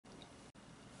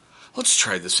Let's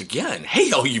try this again.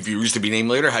 Hey, all you viewers to be named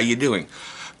later, how you doing?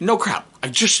 No crap. I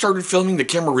just started filming, the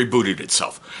camera rebooted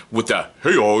itself with the,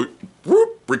 hey all,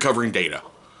 whoop, recovering data.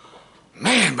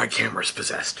 Man, my camera's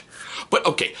possessed. But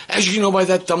okay, as you know by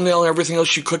that thumbnail and everything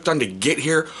else you clicked on to get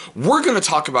here, we're going to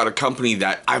talk about a company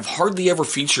that I've hardly ever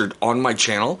featured on my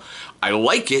channel. I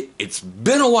like it. It's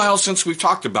been a while since we've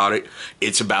talked about it.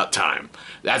 It's about time.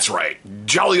 That's right.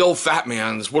 Jolly old fat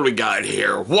man's, what do we got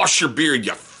here? Wash your beard,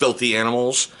 you filthy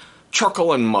animals.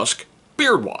 Charcoal and Musk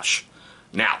Beard Wash.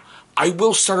 Now, I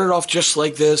will start it off just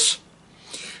like this.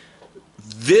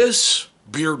 This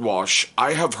beard wash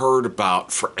I have heard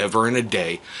about forever and a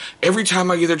day. Every time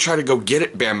I either try to go get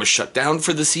it, bam, it's shut down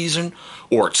for the season,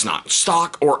 or it's not in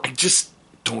stock, or I just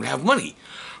don't have money.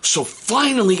 So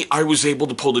finally, I was able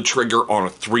to pull the trigger on a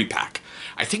 3-pack.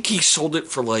 I think he sold it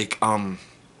for like, it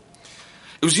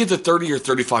was either 30 or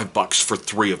 35 bucks for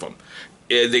 3 of them.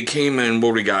 They came in,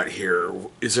 what do we got here?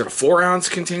 Is it a 4-ounce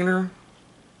container?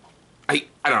 I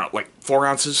don't know, like 4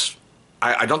 ounces?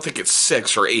 I don't think it's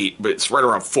 6 or 8, but it's right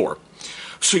around 4.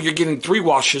 So you're getting 3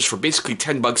 washes for basically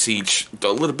 10 bucks each, a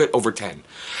little bit over 10.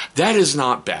 That is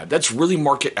not bad. That's really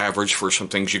market average for some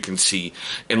things you can see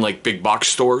in like big box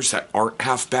stores that aren't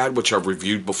half bad, which I've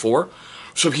reviewed before.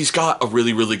 So he's got a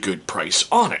really, really good price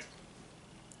on it.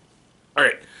 All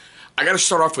right, I got to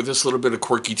start off with this little bit of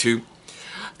quirky too.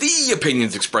 The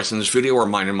opinions expressed in this video are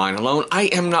mine and mine alone. I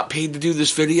am not paid to do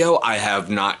this video. I have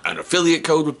not an affiliate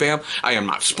code with BAM. I am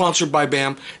not sponsored by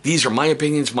BAM. These are my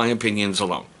opinions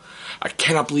alone. I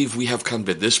cannot believe we have come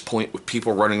to this point with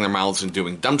people running their mouths and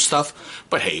doing dumb stuff,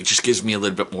 but hey, it just gives me a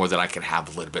little bit more that I can have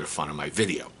a little bit of fun in my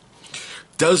video.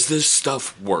 Does this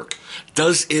stuff work?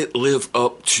 Does it live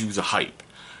up to the hype?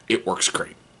 It works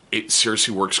great. It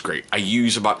seriously works great. I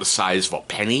use about the size of a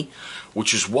penny,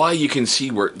 which is why you can see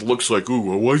where it looks like,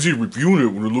 ooh, why is he reviewing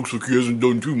it when it looks like he hasn't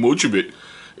done too much of it?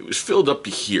 It was filled up to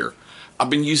here. I've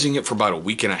been using it for about a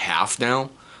week and a half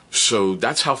now, so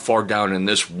that's how far down in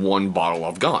this one bottle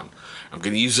I've gone. I'm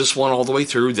going to use this one all the way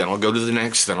through, then I'll go to the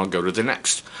next, then I'll go to the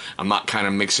next. I'm not kind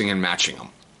of mixing and matching them.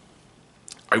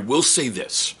 I will say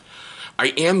this.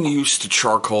 I am used to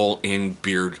charcoal in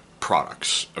beard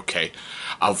products, okay?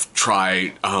 I've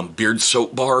tried beard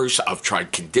soap bars, I've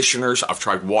tried conditioners, I've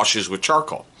tried washes with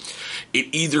charcoal. It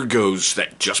either goes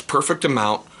that just perfect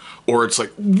amount, or it's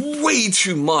like way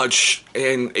too much,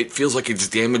 and it feels like it's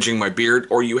damaging my beard,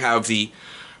 or you have the,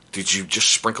 did you just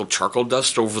sprinkle charcoal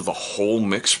dust over the whole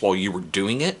mix while you were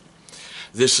doing it?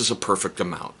 This is a perfect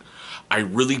amount. I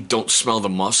really don't smell the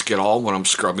musk at all when I'm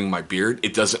scrubbing my beard.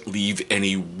 It doesn't leave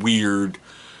any weird,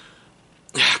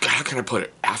 God, how can I put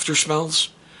it, after smells?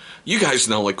 You guys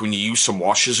know, like when you use some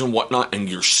washes and whatnot and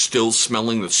you're still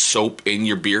smelling the soap in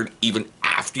your beard even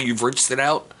after you've rinsed it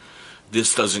out?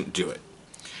 This doesn't do it.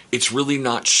 It's really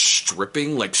not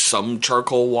stripping like some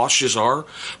charcoal washes are,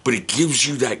 but it gives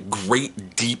you that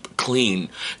great deep clean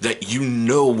that you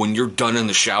know when you're done in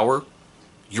the shower,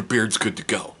 your beard's good to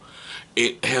go.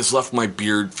 It has left my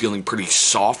beard feeling pretty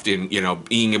soft and, you know,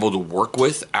 being able to work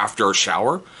with after a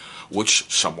shower,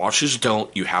 which some washes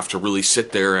don't. You have to really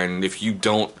sit there, and if you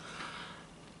don't,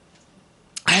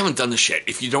 I haven't done this yet.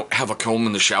 If you don't have a comb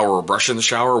in the shower or a brush in the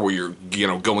shower where you're, you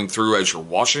know, going through as you're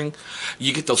washing,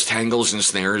 you get those tangles and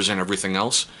snares and everything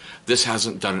else. This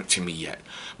hasn't done it to me yet.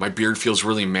 My beard feels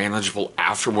really manageable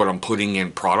after what I'm putting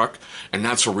in product, and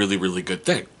that's a really, really good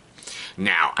thing.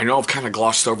 Now, I know I've kind of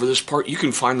glossed over this part. You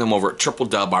can find them over at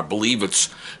www, I believe it's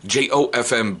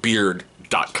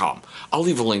JOFMBeard.com. I'll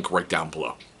leave a link right down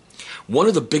below. One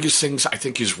of the biggest things I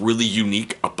think is really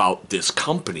unique about this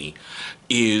company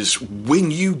is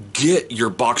when you get your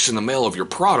box in the mail of your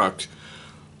product,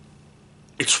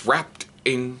 it's wrapped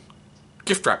in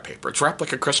gift wrap paper. It's wrapped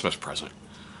like a Christmas present,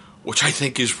 which I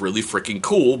think is really freaking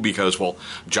cool because, well,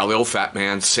 jolly old fat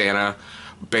man, Santa,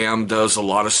 BAM does a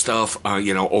lot of stuff,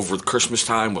 you know, over the Christmas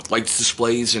time with lights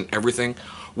displays and everything,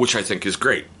 which I think is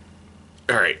great.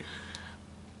 All right.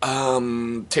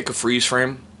 Take a freeze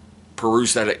frame.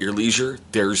 Peruse that at your leisure.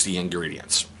 There's the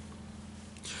ingredients.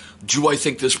 Do I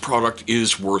think this product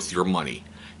is worth your money?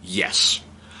 Yes.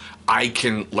 I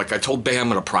can, like I told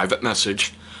BAM in a private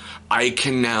message, I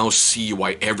can now see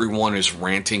why everyone is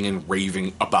ranting and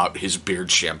raving about his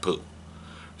beard shampoo.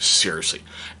 Seriously.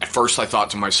 At first I thought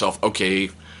to myself, okay,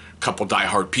 couple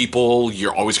diehard people,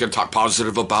 you're always going to talk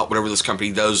positive about whatever this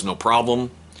company does, no problem.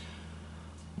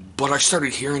 But I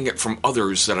started hearing it from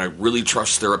others that I really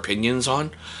trust their opinions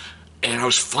on, and I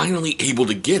was finally able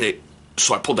to get it,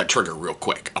 so I pulled that trigger real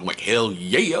quick. I'm like, hell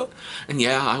yeah. And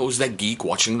yeah, I was that geek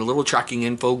watching the little tracking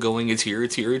info going, it's here,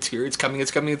 it's here, it's here, it's coming,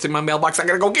 it's in my mailbox, I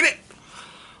gotta go get it.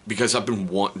 Because I've been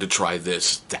wanting to try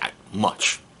this that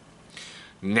much.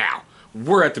 Now,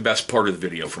 we're at the best part of the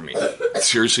video for me.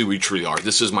 Seriously, we truly are.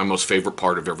 This is my most favorite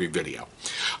part of every video.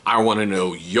 I want to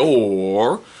know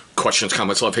your questions,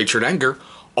 comments, love, hatred, anger,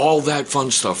 all that fun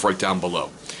stuff right down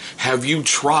below. Have you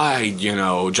tried,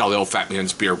 Jolly Old Fat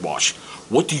Man's Beard Wash?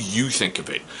 What do you think of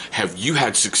it? Have you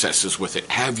had successes with it?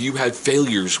 Have you had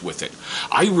failures with it?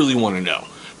 I really want to know,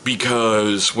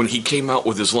 because when he came out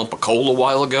with his lump of coal a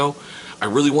while ago, I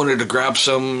really wanted to grab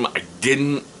some. I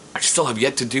didn't. I still have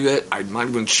yet to do it. I'm not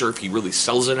even sure if he really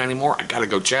sells it anymore. I gotta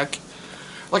go check.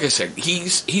 Like I said,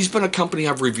 he's been a company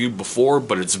I've reviewed before,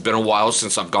 but it's been a while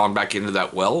since I've gone back into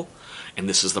that well, and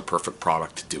this is the perfect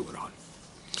product to do it on.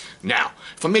 Now,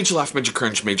 if I made you laugh, made you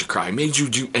cringe, made you cry, made you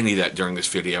do any of that during this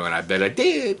video, and I bet I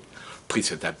did, please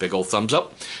hit that big old thumbs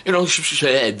up. It only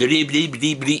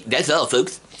that's all,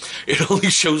 folks. It only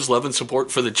shows love and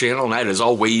support for the channel, and that is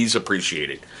always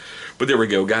appreciated. But there we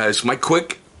go, guys. My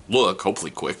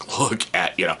hopefully quick look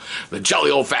at, the Jolly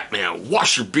Old Fat Man.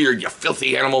 Wash your beard, you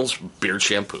filthy animals. Beard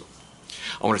shampoo.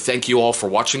 I want to thank you all for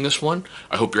watching this one.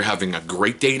 I hope you're having a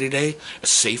great day today, a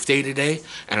safe day today,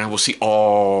 and I will see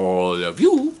all of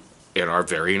you in our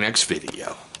very next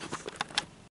video.